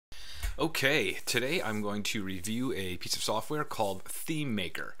Okay, today I'm going to review a piece of software called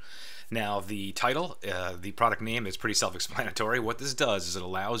ThemeMaker. Now, the title, the product name is pretty self-explanatory. What this does is it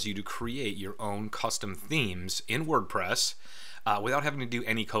allows you to create your own custom themes in WordPress without having to do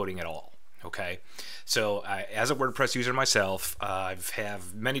any coding at all. Okay, so as a WordPress user myself, I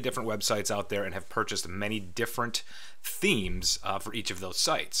have many different websites out there and have purchased many different themes for each of those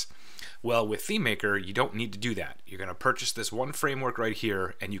sites. Well, with ThemeMaker, you don't need to do that. You're going to purchase this one framework right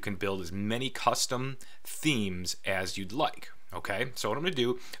here, and you can build as many custom themes as you'd like. Okay, so what I'm going to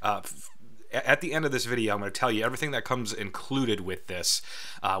do, at the end of this video, I'm going to tell you everything that comes included with this,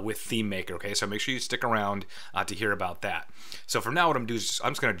 with ThemeMaker. Okay, so make sure you stick around to hear about that. So for now, what I'm doing is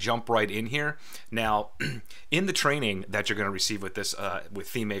I'm just going to jump right in here. Now, in the training that you're going to receive with this, with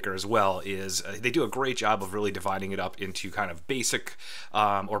ThemeMaker as well, is they do a great job of really dividing it up into kind of basic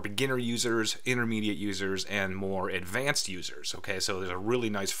or beginner users, intermediate users, and more advanced users. Okay, so there's a really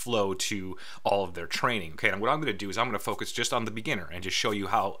nice flow to all of their training. Okay, and what I'm going to do is I'm going to focus just on the beginner and just show you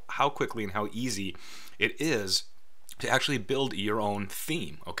how quickly and how easy it is to actually build your own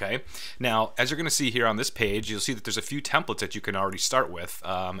theme. Okay, now as you're going to see here on this page, you'll see that there's a few templates that you can already start with,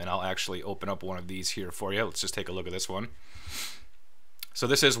 and I'll actually open up one of these here for you. Let's just take a look at this one. So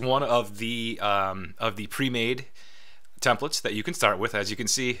this is one of the pre-made templates that you can start with. As you can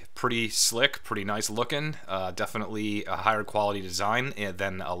see, pretty slick, pretty nice looking, definitely a higher quality design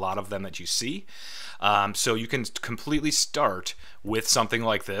than a lot of them that you see. So you can completely start with something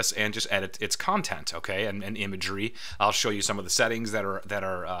like this and just edit its content, okay, and imagery. I'll show you some of the settings that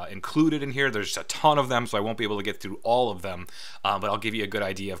are included in here. There's a ton of them, so I won't be able to get through all of them, but I'll give you a good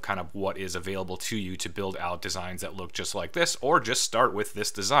idea of kind of what is available to you to build out designs that look just like this, or just start with this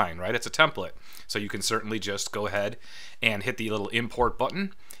design, right? It's a template, so you can certainly just go ahead and hit the little import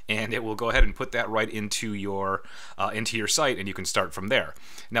button, and it will go ahead and put that right into your site, and you can start from there.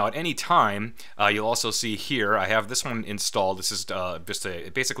 Now, at any time, you'll also see here I have this one installed. This is just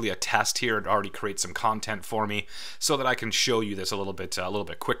basically a test here. It already creates some content for me so that I can show you this a little bit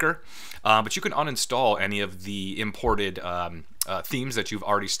quicker. But you can uninstall any of the imported themes that you've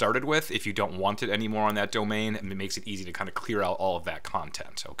already started with if you don't want it anymore on that domain, and it makes it easy to kind of clear out all of that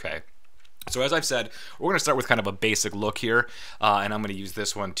content. Okay. So as I've said, we're going to start with kind of a basic look here, and I'm going to use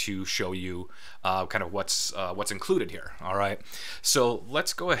this one to show you kind of what's included here. All right, so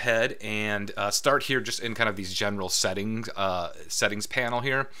let's go ahead and start here just in kind of these general settings panel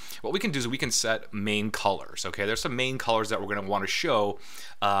here. What we can do is we can set main colors. Okay, there's some main colors that we're going to want to show,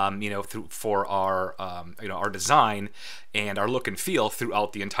 for our our design and our look and feel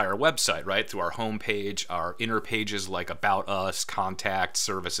throughout the entire website, right? Through our home page, our inner pages like About Us, Contact,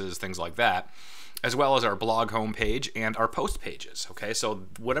 Services, things like that, as well as our blog homepage and our post pages. Okay, so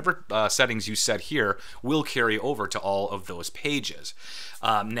whatever settings you set here will carry over to all of those pages.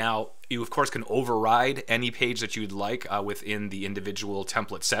 Now, you of course can override any page that you'd like within the individual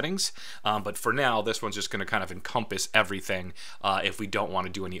template settings, but for now this one's just going to kind of encompass everything if we don't want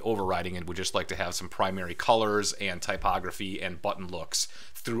to do any overriding, and we just like to have some primary colors and typography and button looks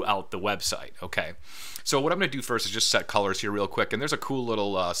throughout the website. Okay, so what I'm going to do first is just set colors here real quick, and there's a cool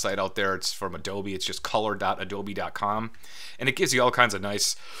little site out there. It's from Adobe. It's just color.adobe.com, and it gives you all kinds of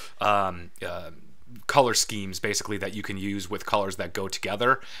nice color schemes basically that you can use with colors that go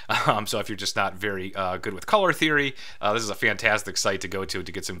together. So if you're just not very good with color theory, this is a fantastic site to go to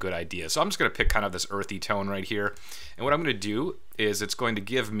get some good ideas. So I'm just going to pick kind of this earthy tone right here, and what I'm going to do is it's going to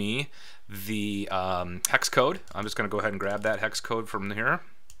give me the hex code. I'm just going to go ahead and grab that hex code from here,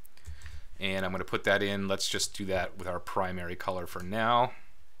 and I'm going to put that in. Let's just do that with our primary color for now,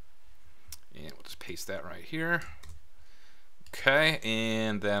 and we'll just paste that right here. Okay,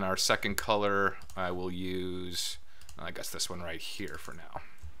 and then our second color, I will use, I guess this one right here for now.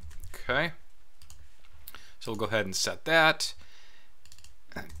 Okay, so we'll go ahead and set that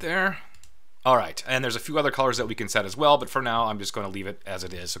right there. All right, and there's a few other colors that we can set as well, but for now I'm just going to leave it as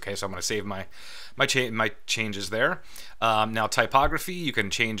it is. Okay, so I'm going to save my changes there. Now typography, you can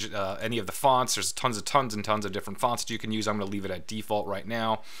change any of the fonts. There's tons of different fonts that you can use. I'm going to leave it at default right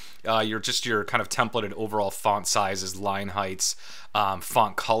now. Your kind of templated overall font sizes, line heights,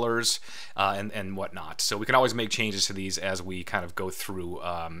 font colors, and whatnot. So we can always make changes to these as we kind of go through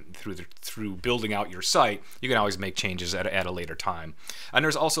through building out your site. You can always make changes at a later time. And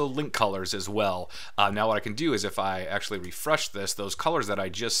there's also link colors as well. Now what I can do is if I actually refresh this, those colors that I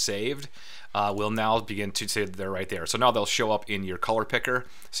just saved will now begin to say they're right there. So now they'll show up in your color picker,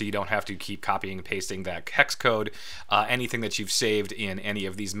 so you don't have to keep copying and pasting that hex code. Anything that you've saved in any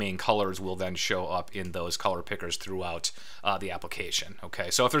of these main colors will then show up in those color pickers throughout the application. Okay,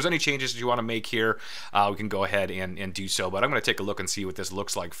 so if there's any changes that you want to make here, we can go ahead and do so, but I'm going to take a look and see what this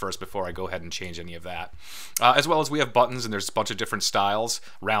looks like first before I go ahead and change any of that. As well as we have buttons, and there's a bunch of different styles,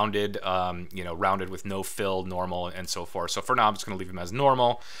 rounded, rounded with no fill, normal, and so forth. So for now, I'm just going to leave them as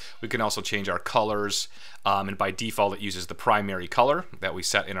normal. We can also change our colors, and by default, it uses the primary color that we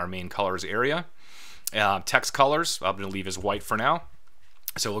set in our main colors area. Text colors, I'm going to leave as white for now.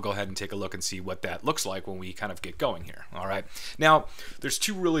 So we'll go ahead and take a look and see what that looks like when we kind of get going here. All right. Now, there's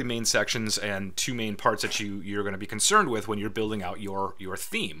two really main sections and two main parts that you're going to be concerned with when you're building out your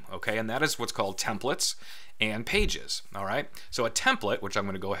theme. Okay, and that is what's called templates and pages. All right. So a template, which I'm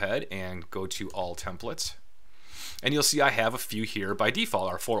going to go ahead and go to all templates. And you'll see I have a few here by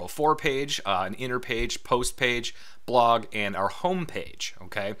default. Our 404 page, an inner page, post page, blog, and our home page.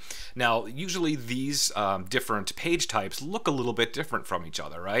 Okay. Now, usually these different page types look a little bit different from each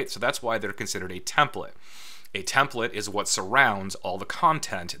other, right? So that's why they're considered a template. A template is what surrounds all the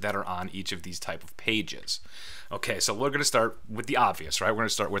content that are on each of these type of pages. Okay, so we're going to start with the obvious, right? We're going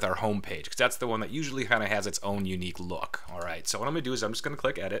to start with our home page because that's the one that usually kind of has its own unique look. All right, so what I'm going to do is I'm just going to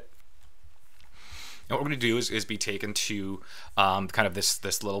click Edit. And what we're going to do is be taken to kind of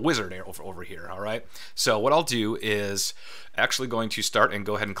this little wizard over here, all right? So what I'll do is actually going to start and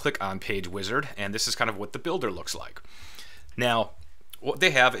go ahead and click on Page Wizard, and this is kind of what the builder looks like. Now, what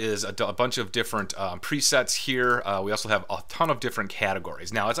they have is a bunch of different presets here. We also have a ton of different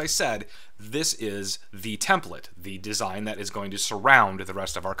categories. Now, as I said, this is the template, the design that is going to surround the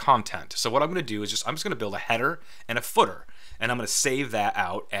rest of our content. So what I'm going to do is I'm just going to build a header and a footer, and I'm going to save that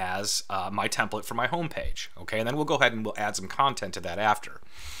out as my template for my home page. Okay, and then we'll go ahead and we'll add some content to that after.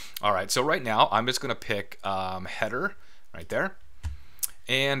 All right, so right now I'm just going to pick header right there,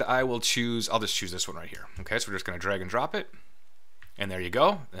 and I'll just choose this one right here. Okay, so we're just going to drag and drop it. And there you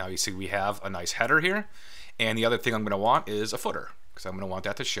go. Now you see we have a nice header here. And the other thing I'm going to want is a footer, because I'm going to want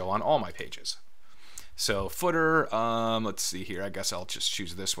that to show on all my pages. So footer, let's see here. I guess I'll just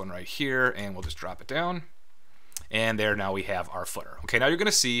choose this one right here, and we'll just drop it down. And there, now we have our footer. Okay, now you're going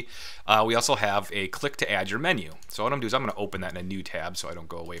to see we also have a click to add your menu. So what I'm going to do is I'm going to open that in a new tab so I don't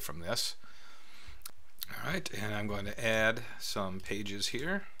go away from this. All right, and I'm going to add some pages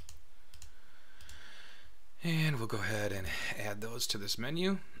here. And we'll go ahead and add those to this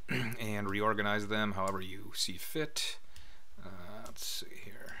menu and reorganize them however you see fit. Let's see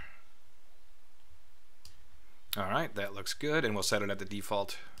here. All right, that looks good, and we'll set it at the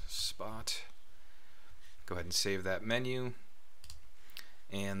default spot. Go ahead and save that menu.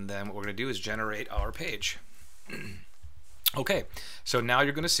 And then what we're going to do is generate our page. Okay, so now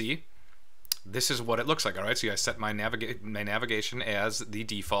you're going to see this is what it looks like. All right, so I set my navigation as the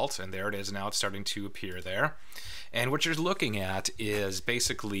default, and there it is. Now it's starting to appear there. And what you're looking at is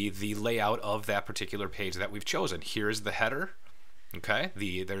basically the layout of that particular page that we've chosen. Here's the header. Okay,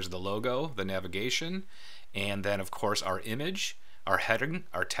 there's the logo, the navigation, and then of course our image, our heading,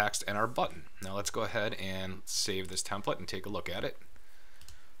 our text, and our button. Now let's go ahead and save this template and take a look at it.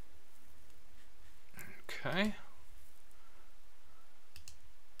 Okay.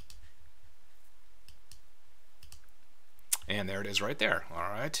 And there it is right there. All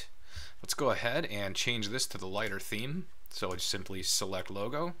right. Let's go ahead and change this to the lighter theme. So I simply select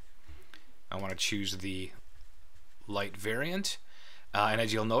logo. I want to choose the light variant. And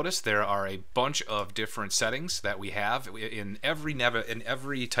as you'll notice, there are a bunch of different settings that we have in every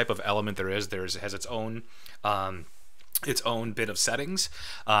type of element has its own bit of settings.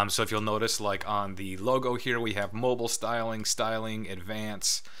 So if you'll notice, like on the logo here, we have mobile styling,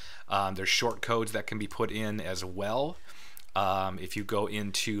 advanced. There's short codes that can be put in as well. If you go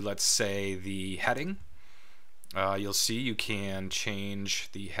into, let's say, the heading, you'll see you can change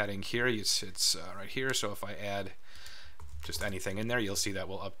the heading here. It's right here. So if I add just anything in there, you'll see that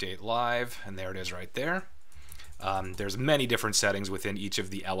will update live, and there it is right there. There's many different settings within each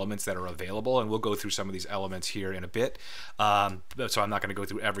of the elements that are available, and we'll go through some of these elements here in a bit. So I'm not going to go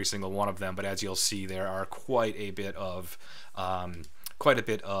through every single one of them, but as you'll see, there are quite a bit of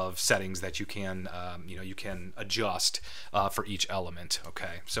settings that you can you can adjust for each element.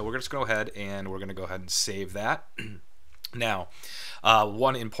 Okay, so we're just going to go ahead and save that. Now,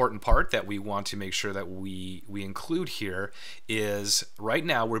 one important part that we want to make sure that we include here is right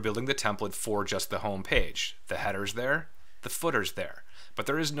now we're building the template for just the home page. The header's there, the footer's there, but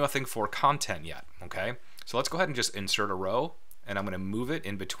there is nothing for content yet. Okay, so let's go ahead and just insert a row, and I'm going to move it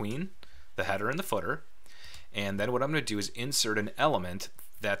in between the header and the footer. And then what I'm going to do is insert an element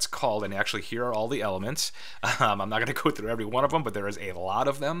that's called, and actually here are all the elements. I'm not going to go through every one of them, but there is a lot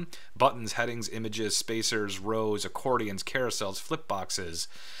of them. Buttons, headings, images, spacers, rows, accordions, carousels, flip boxes,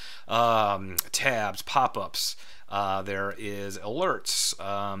 tabs, pop-ups. There is alerts,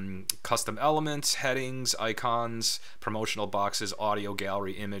 custom elements, headings, icons, promotional boxes, audio,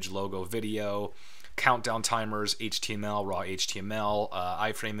 gallery, image, logo, video, countdown timers, HTML, raw HTML,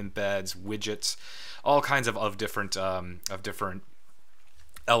 iframe embeds, widgets, all kinds of different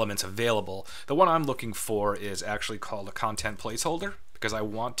elements available. The one I'm looking for is actually called a content placeholder, because I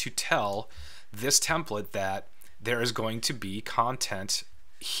want to tell this template that there is going to be content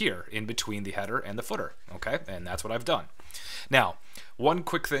here in between the header and the footer. Okay, and that's what I've done. Now, one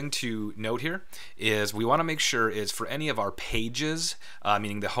quick thing to note here is we want to make sure is for any of our pages,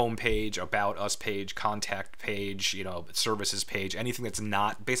 meaning the home page, about us page, contact page, services page, anything that's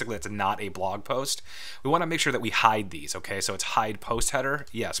not, basically that's not a blog post, we want to make sure that we hide these. Okay, so it's hide post header.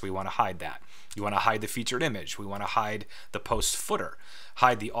 Yes, we want to hide that. You want to hide the featured image. We want to hide the post footer,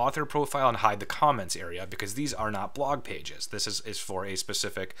 hide the author profile, and hide the comments area, because these are not blog pages. This is for a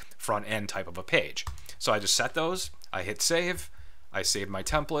specific front end type of a page. So I just set those, I hit save, I save my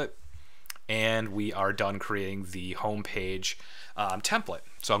template, and we are done creating the home page template.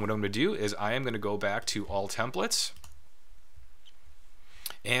 So what I'm going to do is I am going to go back to all templates,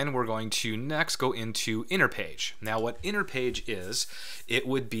 and we're going to next go into inner page. Now what inner page is, it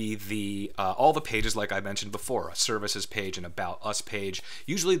would be the all the pages like I mentioned before, a services page, an about us page.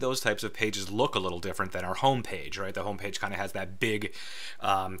 Usually those types of pages look a little different than our home page, right? The home page kind of has that big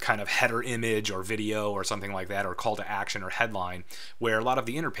kind of header image or video or something like that, or call to action or headline, where a lot of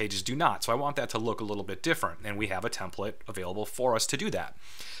the inner pages do not. So I want that to look a little bit different, and we have a template available for us to do that.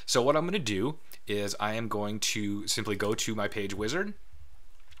 So what I'm going to do is I am going to simply go to my page wizard,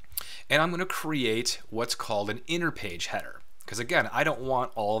 and I'm going to create what's called an inner page header. Because again, I don't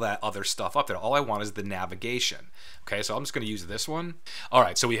want all that other stuff up there. All I want is the navigation. Okay, so I'm just going to use this one. All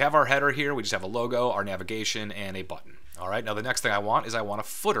right, so we have our header here. We just have a logo, our navigation, and a button. All right, now the next thing I want is I want a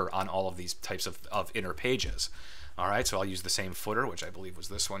footer on all of these types of inner pages. All right, so I'll use the same footer, which I believe was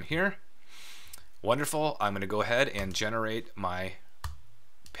this one here. Wonderful. I'm going to go ahead and generate my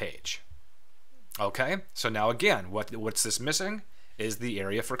page. Okay, so now again, what's this missing? Is the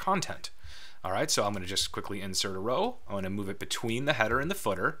area for content. All right, so I'm going to just quickly insert a row. I'm going to move it between the header and the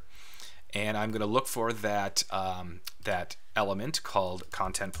footer, and I'm going to look for that that element called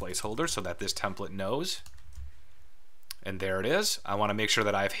content placeholder, so that this template knows. And there it is. I want to make sure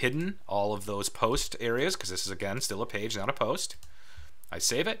that I've hidden all of those post areas, because this is again still a page, not a post. I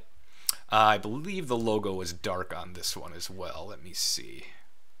save it. I believe the logo is dark on this one as well. Let me see.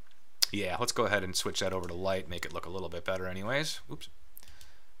 Yeah, let's go ahead and switch that over to light, make it look a little bit better anyways. Oops.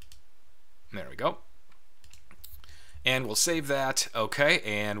 There we go. And we'll save that. Okay,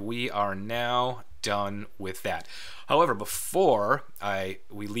 and we are now done with that. However, before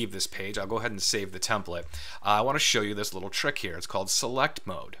we leave this page, I'll go ahead and save the template. I want to show you this little trick here. It's called select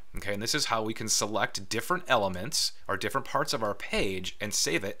mode. Okay, and this is how we can select different elements or different parts of our page and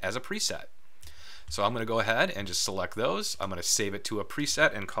save it as a preset. So I'm going to go ahead and just select those. I'm going to save it to a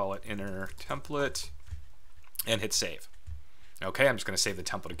preset and call it inner template and hit save. Okay, I'm just going to save the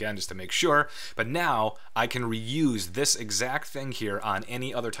template again just to make sure. But now I can reuse this exact thing here on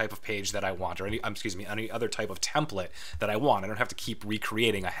any other type of page that I want, or any other type of template that I want. I don't have to keep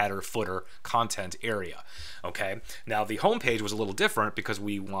recreating a header, footer, content area. Okay, now the home page was a little different because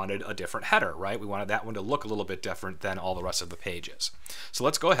we wanted a different header, right? We wanted that one to look a little bit different than all the rest of the pages. So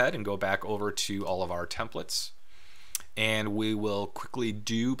let's go ahead and go back over to all of our templates, and we will quickly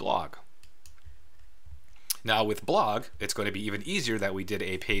do blog. Now with blog, it's going to be even easier that we did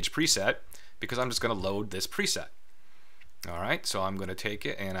a page preset, because I'm just going to load this preset. All right, so I'm going to take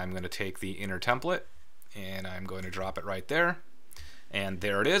it, and I'm going to take the inner template, and I'm going to drop it right there. And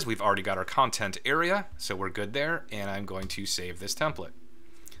there it is. We've already got our content area, so we're good there, and I'm going to save this template.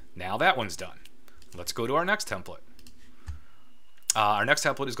 Now that one's done. Let's go to our next template. Our next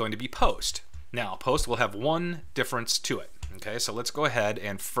template is going to be post. Now, post will have one difference to it. Okay, so let's go ahead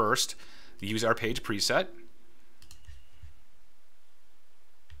and first use our page preset.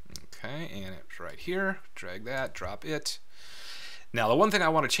 Okay, and it's right here. Drag that, drop it. Now, the one thing I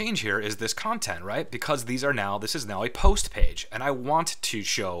want to change here is this content, right? Because this is now a post page, and I want to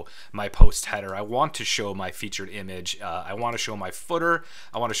show my post header. I want to show my featured image. I want to show my footer.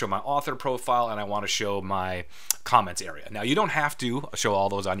 I want to show my author profile, and I want to show my comments area. Now, you don't have to show all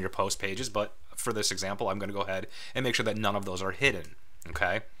those on your post pages, but for this example, I'm going to go ahead and make sure that none of those are hidden.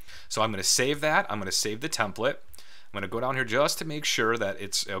 Okay, so I'm going to save that. I'm going to save the template. I'm going to go down here just to make sure that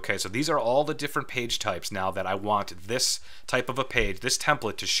it's okay. So these are all the different page types now that I want this type of a page, this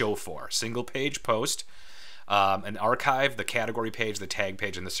template to show for. Single page post, an archive, the category page, the tag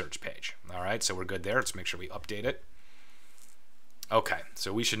page, and the search page. All right, so we're good there. Let's make sure we update it. Okay,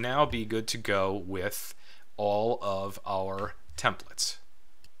 so we should now be good to go with all of our templates.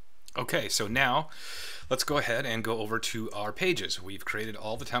 Okay, so now let's go ahead and go over to our pages. We've created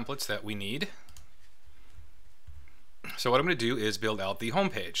all the templates that we need. So what I'm going to do is build out the home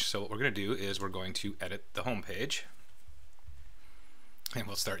page. So what we're going to do is we're going to edit the home page. And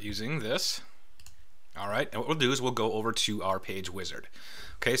we'll start using this. All right, and what we'll do is we'll go over to our page wizard.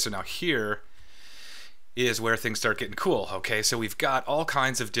 Okay, so now here is where things start getting cool. Okay, so we've got all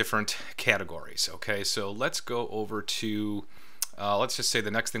kinds of different categories. Okay, so let's go over to let's just say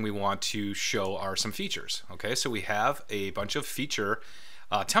the next thing we want to show are some features. Okay, so we have a bunch of feature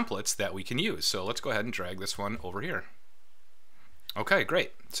templates that we can use. So let's go ahead and drag this one over here. Okay,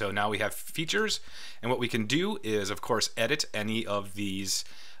 great. So now we have features, and what we can do is, of course, edit any of these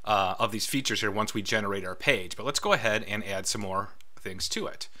features here once we generate our page. But let's go ahead and add some more things to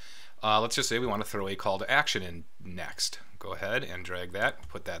it. Let's just say we want to throw a call to action in next. Go ahead and drag that,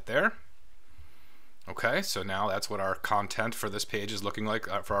 put that there. Okay, so now that's what our content for this page is looking like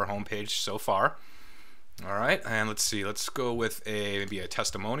for our home page so far. All right, and let's see, let's go with maybe a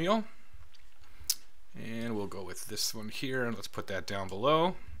testimonial. And we'll go with this one here, and let's put that down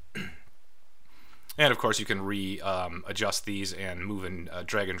below. And of course you can adjust these and move and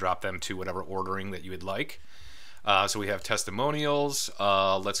drag and drop them to whatever ordering that you would like. So we have testimonials.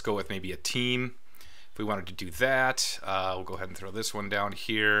 Let's go with maybe a team. If we wanted to do that, we'll go ahead and throw this one down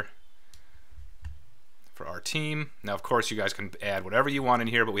here for our team. Now, of course, you guys can add whatever you want in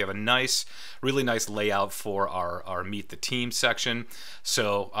here, but we have a really nice layout for our Meet the Team section.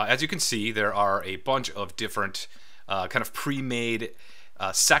 So as you can see, there are a bunch of different kind of pre-made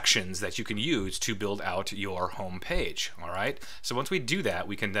sections that you can use to build out your home page. All right. So once we do that,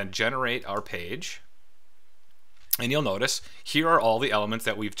 we can then generate our page. And you'll notice here are all the elements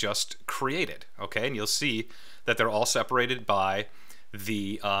that we've just created. Okay. And you'll see that they're all separated by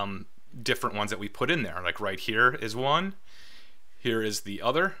the different ones that we put in there. Like right here is one, here is the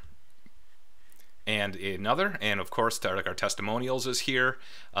other, and another, and of course our testimonials is here,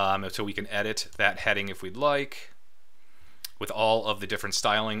 so we can edit that heading if we'd like with all of the different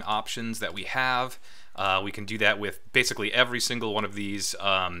styling options that we have. We can do that with basically every single one of these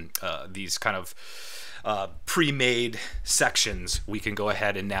kind of pre-made sections. We can go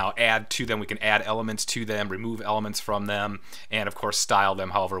ahead and now add to them. We can add elements to them, remove elements from them, and of course style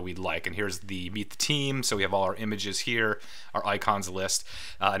them however we'd like. And here's the Meet the Team. So we have all our images here, our icons list,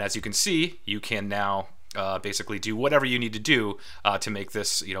 and as you can see, you can now basically do whatever you need to do to make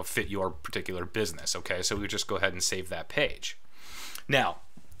this fit your particular business. Okay, so we would just go ahead and save that page. Now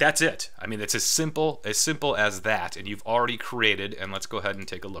that's it. I mean, it's as simple as that, and you've already created. And let's go ahead and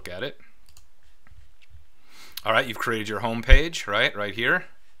take a look at it. All right, you've created your home page, right here.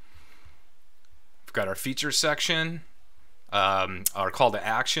 We've got our features section, our call to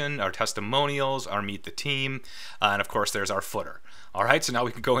action, our testimonials, our Meet the Team, and of course there's our footer. All right, so now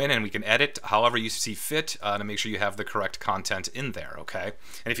we can go in and we can edit however you see fit to make sure you have the correct content in there, okay?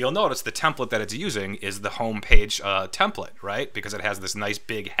 And if you'll notice, the template that it's using is the home page template, right? Because it has this nice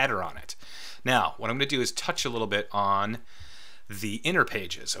big header on it. Now, what I'm gonna do is touch a little bit on the inner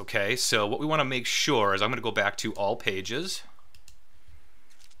pages. Okay, so what we want to make sure is I'm going to go back to all pages,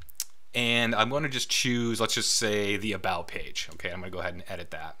 and I'm going to just choose, let's just say, the about page. Okay, I'm going to go ahead and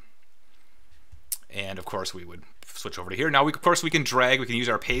edit that, and of course we would switch over to here. Now, of course we can use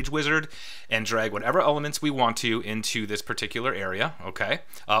our page wizard and drag whatever elements we want to into this particular area, okay,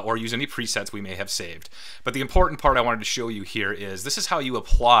 or use any presets we may have saved. But the important part I wanted to show you here is this is how you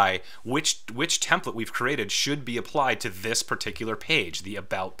apply which template we've created should be applied to this particular page, the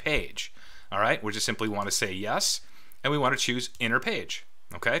about page. All right, we just simply want to say yes, and we want to choose inner page,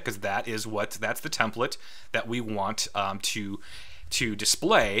 okay, because that's the template that we want to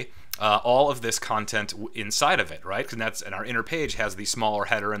display all of this content inside of it, right? And our inner page has the smaller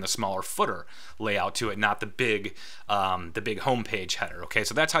header and the smaller footer layout to it, not the big home page header. Okay,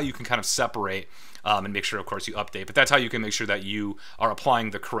 so that's how you can kind of separate and make sure, of course, you update. But that's how you can make sure that you are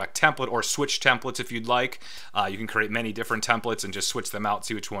applying the correct template, or switch templates if you'd like. You can create many different templates and just switch them out,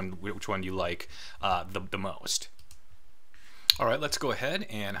 see which one you like the most. All right, let's go ahead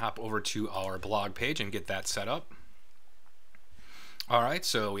and hop over to our blog page and get that set up. All right,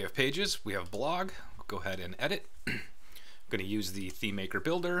 so we have pages, we have blog. Go ahead and edit. I'm going to use the ThemeMaker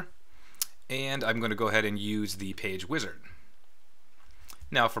builder, and I'm going to go ahead and use the page wizard.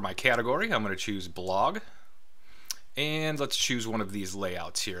 Now for my category, I'm going to choose blog, And let's choose one of these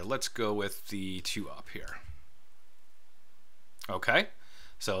layouts here. Let's go with the 2 up here. Okay,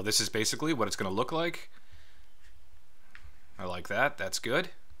 so this is basically what it's going to look like. I like that. That's good.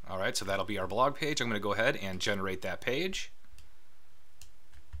 All right, so that'll be our blog page. I'm going to go ahead and generate that page.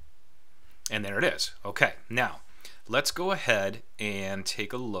 And there it is. Okay, now let's go ahead and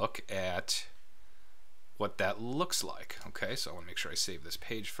take a look at what that looks like. Okay, so I want to make sure I save this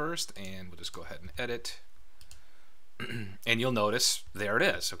page first, and we'll just go ahead and edit. And you'll notice there it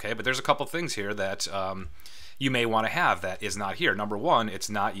is. Okay, but there's a couple things here that you may want to have that is not here. Number one,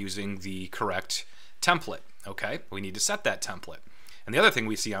 it's not using the correct template. Okay, we need to set that template. And the other thing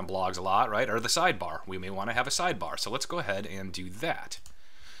we see on blogs a lot, right, are the sidebar. We may want to have a sidebar. So let's go ahead and do that.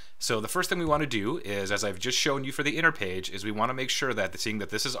 So the first thing we want to do is, as I've just shown you for the inner page, is we want to make sure that, seeing that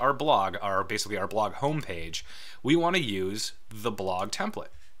this is our blog, basically our blog homepage, we want to use the blog template.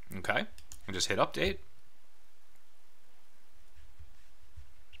 Okay, and just hit update.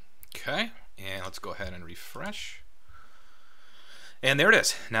 Okay, and let's go ahead and refresh. And there it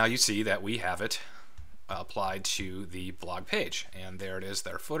is. Now you see that we have it applied to the blog page. And there it is,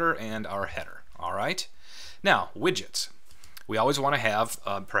 their footer and our header. All right. Now, widgets. We always want to have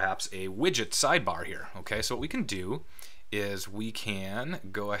perhaps a widget sidebar here. Okay, so what we can do is we can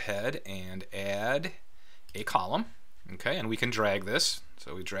go ahead and add a column. Okay, and we can drag this.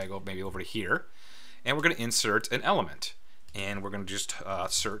 So we drag maybe over to here. And we're going to insert an element. And we're going to just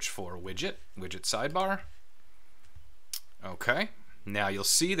search for widget sidebar. Okay, now you'll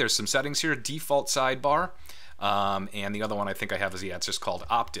see there's some settings here, default sidebar, and the other one I think I have is, it's just called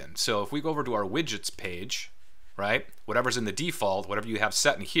opt-in. So if we go over to our widgets page, right, whatever's in the default, whatever you have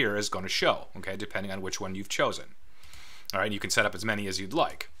set in here is going to show, okay, depending on which one you've chosen. All right, you can set up as many as you'd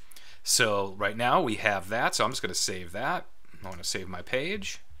like. So right now we have that, so I'm just going to save that. I want to save my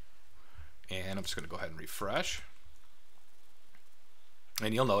page, and I'm just going to go ahead and refresh.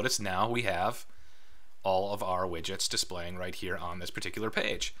 And you'll notice now we have all of our widgets displaying right here on this particular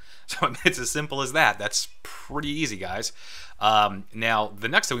page. So it's as simple as that. That's pretty easy, guys. Now, the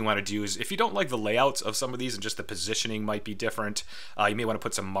next thing we want to do is, if you don't like the layouts of some of these and just the positioning might be different, you may want to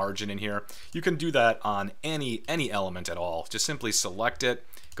put some margin in here. You can do that on any element at all. Just simply select it,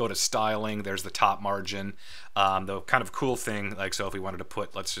 go to styling, there's the top margin. The kind of cool thing, like, so if we wanted to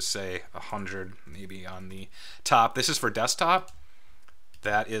put, let's just say 100 maybe on the top. This is for desktop.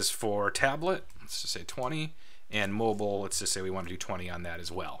 That is for tablet, let's just say 20, and mobile, let's just say we want to do 20 on that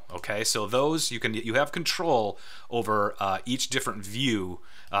as well. Okay, so those you have control over each different view,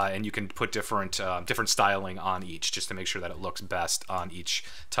 and you can put different styling on each, just to make sure that it looks best on each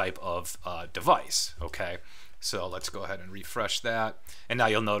type of device. Okay, so let's go ahead and refresh that, and now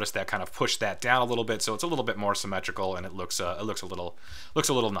you'll notice that kind of pushed that down a little bit, so it's a little bit more symmetrical, and it looks a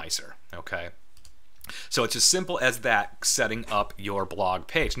little nicer. Okay. So it's as simple as that, setting up your blog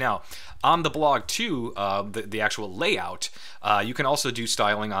page. Now, on the blog too, the actual layout, you can also do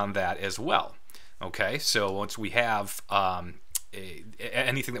styling on that as well. Okay, so once we have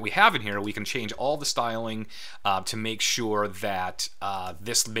anything that we have in here, we can change all the styling to make sure that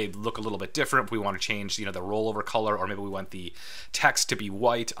this may look a little bit different. If we want to change, the rollover color, or maybe we want the text to be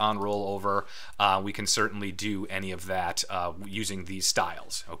white on rollover, we can certainly do any of that using these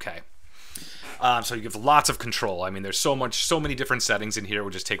styles. Okay. So you have lots of control. I mean, there's so many different settings in here. It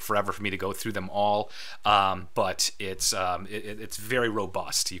would just take forever for me to go through them all. But it's very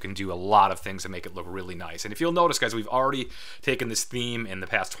robust. You can do a lot of things to make it look really nice. And if you'll notice, guys, we've already taken this theme in the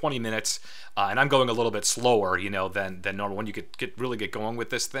past 20 minutes, and I'm going a little bit slower, than normal. When you really get going with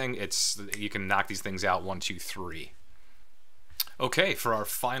this thing, you can knock these things out 1, 2, 3. Okay, for our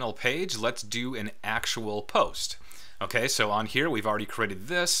final page, let's do an actual post. Okay, so on here, we've already created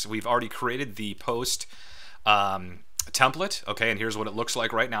this. We've already created the post template. Okay, and here's what it looks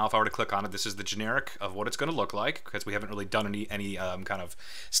like right now. If I were to click on it, this is the generic of what it's going to look like, because we haven't really done any kind of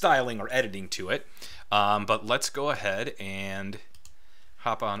styling or editing to it. But let's go ahead and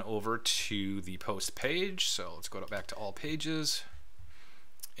hop on over to the post page. So let's go back to all pages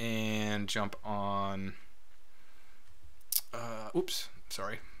and jump on,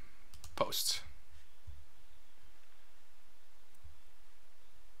 posts.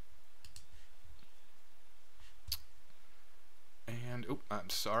 And, I'm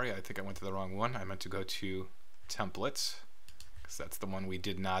sorry, I think I went to the wrong one. I meant to go to templates, because that's the one we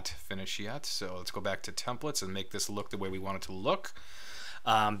did not finish yet. So let's go back to templates and make this look the way we want it to look.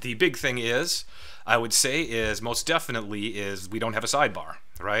 The big thing is, I would say, is most definitely is we don't have a sidebar,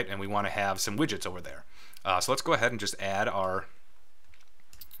 right? And we want to have some widgets over there. So let's go ahead and just add our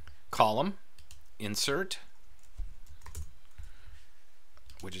column, insert,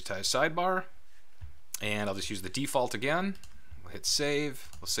 widgetize sidebar. And I'll just use the default again. We'll hit save.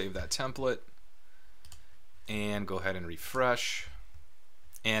 We'll save that template and go ahead and refresh.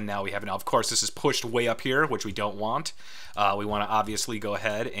 And now we have it. Now, of course, this is pushed way up here, which we don't want. We want to obviously go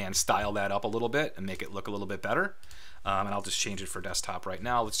ahead and style that up a little bit and make it look a little bit better. And I'll just change it for desktop right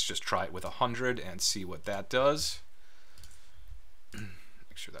now. Let's just try it with 100 and see what that does.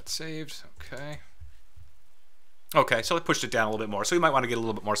 Make sure that's saved. Okay. Okay, so it pushed it down a little bit more. So you might want to get a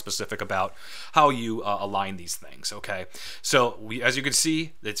little bit more specific about how you align these things, okay? So as you can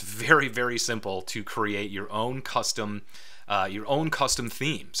see, it's very, very simple to create your own custom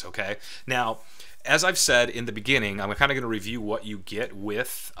themes, okay? Now, as I've said in the beginning, I'm kind of going to review what you get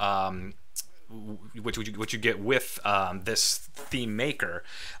with what you get with this ThemeMaker,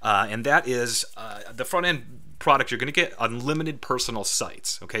 and that is the front end product. You're going to get unlimited personal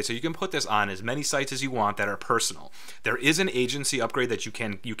sites. Okay, so you can put this on as many sites as you want that are personal. There is an agency upgrade that you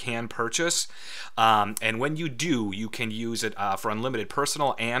can purchase, and when you do, you can use it for unlimited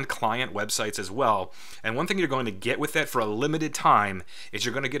personal and client websites as well. And one thing you're going to get with that for a limited time is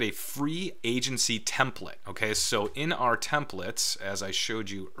you're going to get a free agency template. Okay, so in our templates, as I showed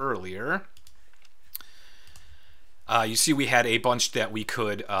you earlier, you see we had a bunch that we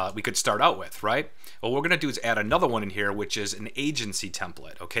could start out with, right? Well, what we're going to do is add another one in here, which is an agency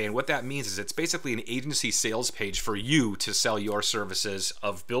template, okay? And what that means is it's basically an agency sales page for you to sell your services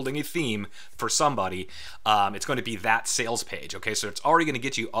of building a theme for somebody. It's going to be that sales page, okay? So it's already going to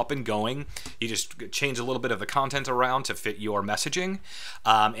get you up and going. You just change a little bit of the content around to fit your messaging,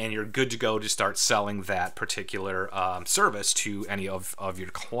 and you're good to go to start selling that particular service to any of your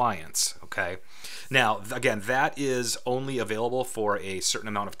clients, okay? Now, again, that is only available for a certain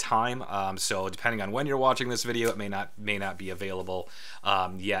amount of time. So depending on when you're watching this video, it may not be available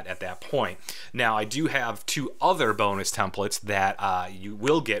yet at that point. Now, I do have 2 other bonus templates that you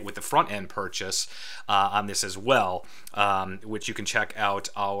will get with the front end purchase on this as well, which you can check out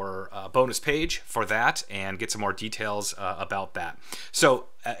our bonus page for that and get some more details about that. So,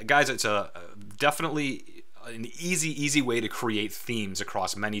 guys, it's definitely an easy way to create themes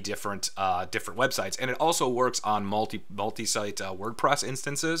across many different websites, and it also works on multi-site WordPress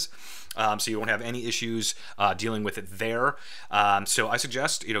instances, so you won't have any issues dealing with it there. So I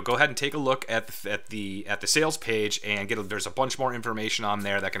suggest go ahead and take a look at the sales page and there's a bunch more information on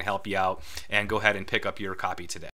there that can help you out, and go ahead and pick up your copy today.